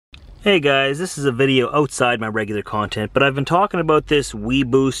Hey guys, this is a video outside my regular content, but I've been talking about this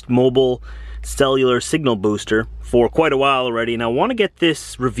WeBoost mobile cellular signal booster for quite a while already, and I want to get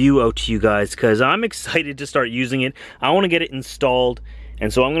this review out to you guys because I'm excited to start using it. I want to get it installed,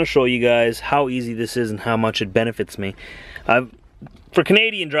 and so I'm going to show you guys how easy this is and how much it benefits me. For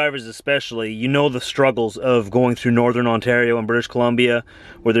Canadian drivers especially, you know the struggles of going through Northern Ontario and British Columbia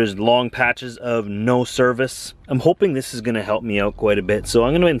where there's long patches of no service. I'm hoping this is going to help me out quite a bit, so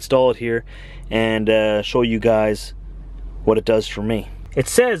I'm going to install it here and show you guys what it does for me. It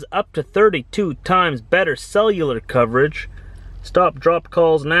says up to 32 times better cellular coverage. Stop drop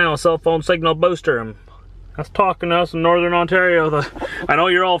calls now, cell phone signal booster. That's talking to us in Northern Ontario. I know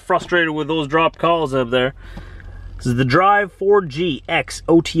you're all frustrated with those dropped calls up there. This is the Drive 4G-X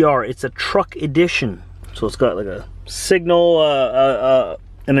OTR. It's a truck edition. So it's got like a signal,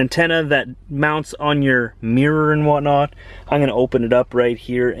 an antenna that mounts on your mirror and whatnot. I'm gonna open it up right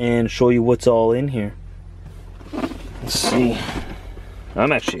here and show you what's all in here. Let's see.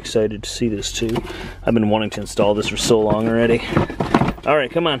 I'm actually excited to see this too. I've been wanting to install this for so long already. All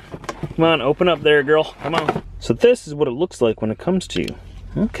right, come on. Come on, open up there, girl. Come on. So this is what it looks like when it comes to you.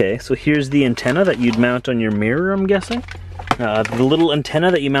 Okay, so here's the antenna that you'd mount on your mirror, I'm guessing. The little antenna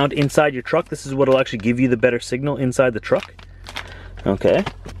that you mount inside your truck, this is what will actually give you the better signal inside the truck. Okay,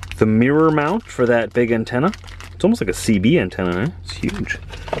 the mirror mount for that big antenna. It's almost like a CB antenna, eh? It's huge.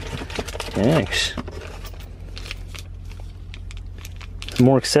 Thanks. Some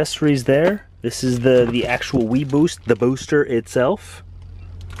more accessories there. This is the actual WeBoost, the booster itself.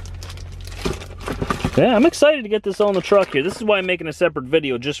 Yeah, I'm excited to get this on the truck here. This is why I'm making a separate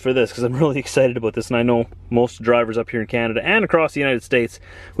video just for this, because I'm really excited about this, and I know most drivers up here in Canada and across the United States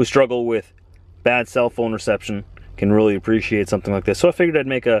who struggle with bad cell phone reception can really appreciate something like this. So I figured I'd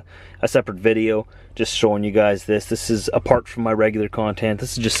make a separate video just showing you guys this. This is apart from my regular content.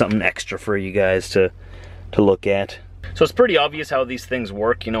 This is just something extra for you guys to look at. So it's pretty obvious how these things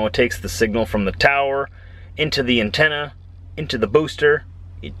work. You know, it takes the signal from the tower into the antenna, into the booster.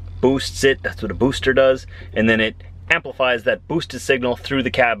 Boosts it, that's what a booster does, and then it amplifies that boosted signal through the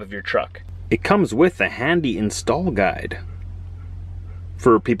cab of your truck. It comes with a handy install guide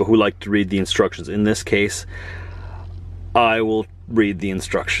for people who like to read the instructions. In this case, I will read the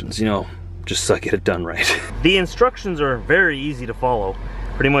instructions, you know, just so I get it done right. The instructions are very easy to follow.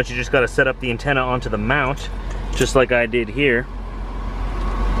 Pretty much you just got to set up the antenna onto the mount, just like I did here.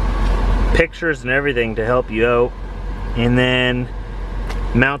 Pictures and everything to help you out, and then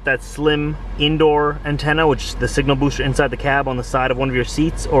mount that slim indoor antenna, which is the signal booster inside the cab on the side of one of your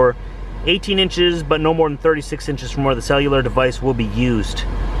seats, or 18 inches but no more than 36 inches from where the cellular device will be used.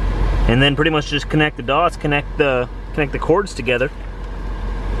 And then pretty much just connect the dots, connect the cords together,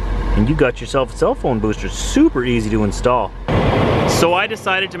 and you got yourself a cell phone booster. Super easy to install. So I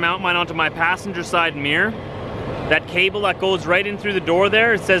decided to mount mine onto my passenger side mirror. That cable that goes right in through the door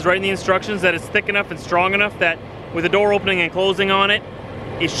there, it says right in the instructions that it's thick enough and strong enough that with the door opening and closing on it,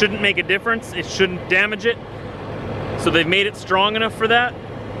 it shouldn't make a difference, it shouldn't damage it. So they've made it strong enough for that.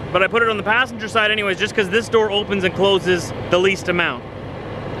 But I put it on the passenger side anyways, just because this door opens and closes the least amount.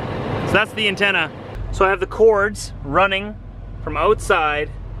 So that's the antenna. So I have the cords running from outside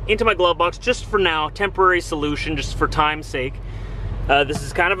into my glove box, just for now, temporary solution, just for time's sake. This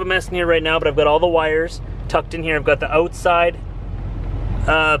is kind of a mess in here right now, but I've got all the wires tucked in here. I've got the outside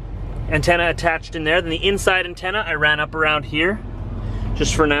antenna attached in there. Then the inside antenna I ran up around here,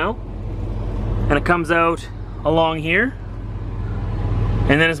 just for now, and it comes out along here,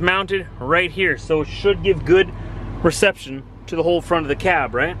 and then it's mounted right here, so it should give good reception to the whole front of the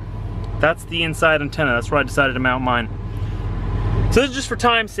cab, right? That's the inside antenna. That's where I decided to mount mine. So this is just for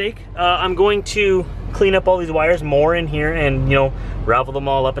time's sake. I'm going to clean up all these wires more in here and, you know, ravel them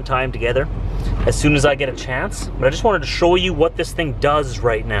all up and tie them together as soon as I get a chance. But I just wanted to show you what this thing does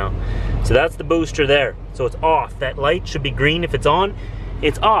right now. So that's the booster there. So it's off. That light should be green. If it's on,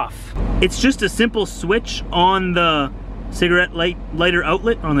 it's off. It's just a simple switch on the cigarette lighter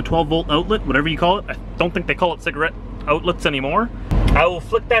outlet, or on the 12-volt outlet, whatever you call it. I don't think they call it cigarette outlets anymore. I will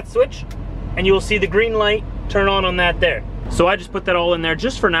flick that switch and you will see the green light turn on that there. So I just put that all in there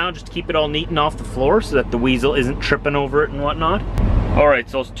just for now, just to keep it all neat and off the floor so that the weasel isn't tripping over it and whatnot. Alright,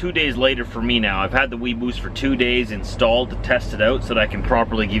 so it's 2 days later for me now. I've had the WeBoost for 2 days installed to test it out so that I can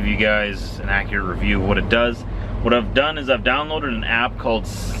properly give you guys an accurate review of what it does. What I've done is I've downloaded an app called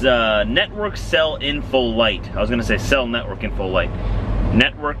Network Cell Info Lite. I was going to say Cell Network Info Lite.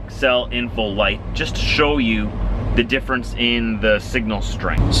 Network Cell Info Lite, just to show you the difference in the signal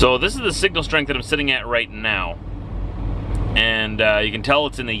strength. So this is the signal strength that I'm sitting at right now. And you can tell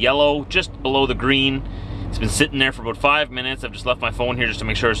it's in the yellow, just below the green. It's been sitting there for about 5 minutes. I've just left my phone here just to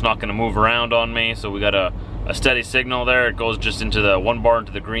make sure it's not gonna move around on me. So we got a steady signal there. It goes just into the 1 bar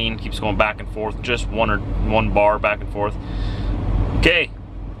into the green, keeps going back and forth, just one bar back and forth. Okay,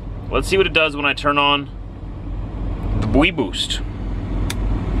 let's see what it does when I turn on the WeBoost.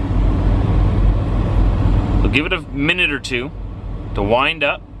 We'll give it a minute or two to wind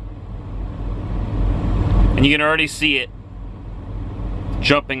up. And you can already see it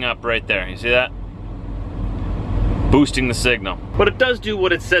jumping up right there. You see that? Boosting the signal. But it does do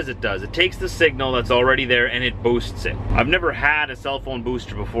what it says it does. It takes the signal that's already there and it boosts it. I've never had a cell phone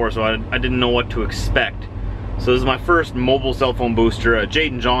booster before, so I didn't know what to expect. So this is my first mobile cell phone booster.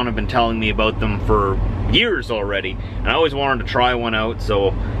 Jade and John have been telling me about them for years already, and I always wanted to try one out,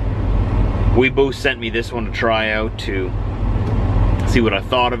 so WeBoost sent me this one to try out to see what I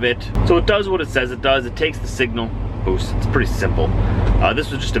thought of it. So it does what it says it does. It takes the signal, boosts. It's pretty simple.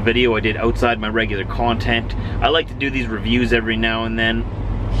 This was just a video I did outside my regular content. I like to do these reviews every now and then,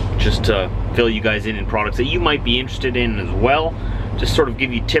 just to fill you guys in products that you might be interested in as well. Just sort of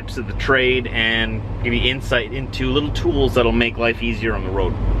give you tips of the trade and give you insight into little tools that'll make life easier on the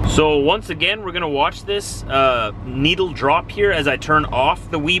road. So once again, we're gonna watch this needle drop here as I turn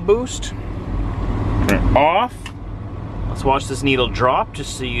off the WeBoost. Turn it off. Let's watch this needle drop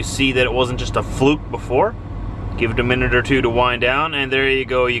just so you see that it wasn't just a fluke before. Give it a minute or two to wind down, and there you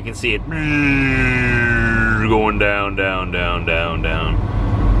go, you can see it going down, down, down, down, down.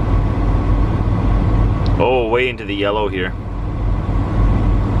 Oh, way into the yellow here.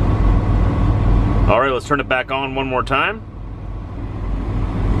 Alright, let's turn it back on one more time.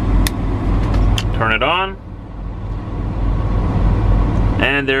 Turn it on.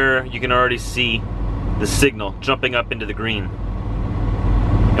 And there you can already see the signal jumping up into the green.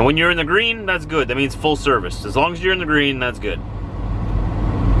 And when you're in the green, that's good. That means full service. As long as you're in the green, that's good.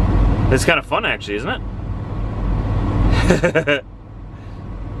 It's kind of fun actually, isn't it?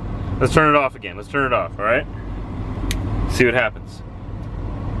 Let's turn it off again. Let's turn it off, alright? See what happens.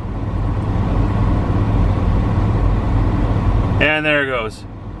 And there it goes.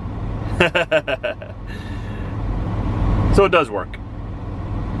 So it does work.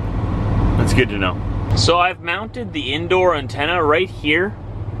 That's good to know. So I've mounted the indoor antenna right here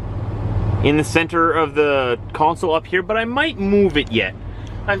in the center of the console up here, but I might move it yet.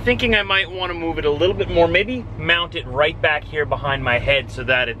 I'm thinking I might want to move it a little bit more, maybe mount it right back here behind my head so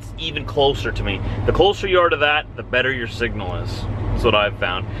that it's even closer to me. The closer you are to that, the better your signal is. That's what I've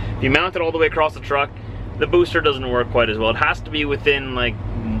found. If you mount it all the way across the truck, the booster doesn't work quite as well. It has to be within like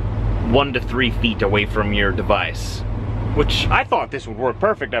 1 to 3 feet away from your device, which I thought this would work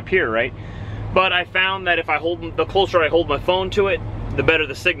perfect up here, right? But I found that if I hold, the closer I hold my phone to it, the better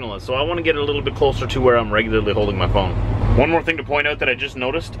the signal is. So I want to get it a little bit closer to where I'm regularly holding my phone. One more thing to point out that I just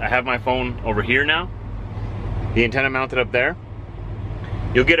noticed, I have my phone over here now, the antenna mounted up there.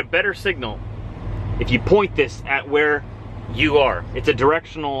 You'll get a better signal if you point this at where you are. It's a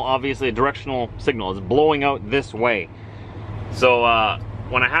directional, obviously a directional signal. It's blowing out this way. So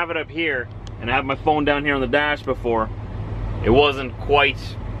when I have it up here and I have my phone down here on the dash before, it wasn't quite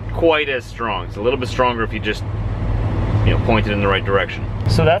as strong. It's a little bit stronger if you just, you know, point it in the right direction.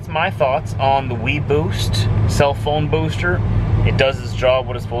 So that's my thoughts on the WeBoost cell phone booster. It does its job,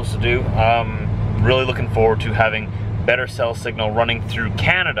 what it's supposed to do. I'm really looking forward to having better cell signal running through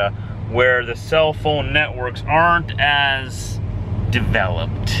Canada, where the cell phone networks aren't as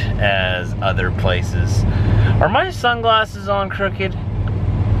developed as other places. Are my sunglasses on crooked?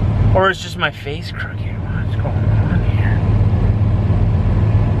 Or is just my face crooked? What's going on here?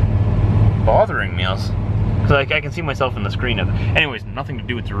 Bothering me. Because I can see myself in the screen of it. Anyways, nothing to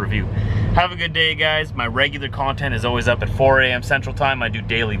do with the review. Have a good day, guys. My regular content is always up at 4 a.m. Central Time. I do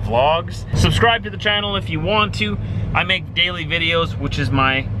daily vlogs. Subscribe to the channel if you want to. I make daily videos, which is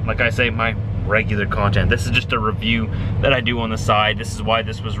my, like I say, my regular content. This is just a review that I do on the side. This is why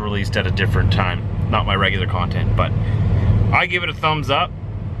this was released at a different time. Not my regular content, but I give it a thumbs up.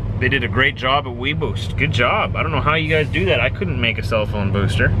 They did a great job at WeBoost. Good job. I don't know how you guys do that. I couldn't make a cell phone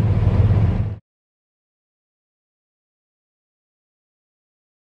booster.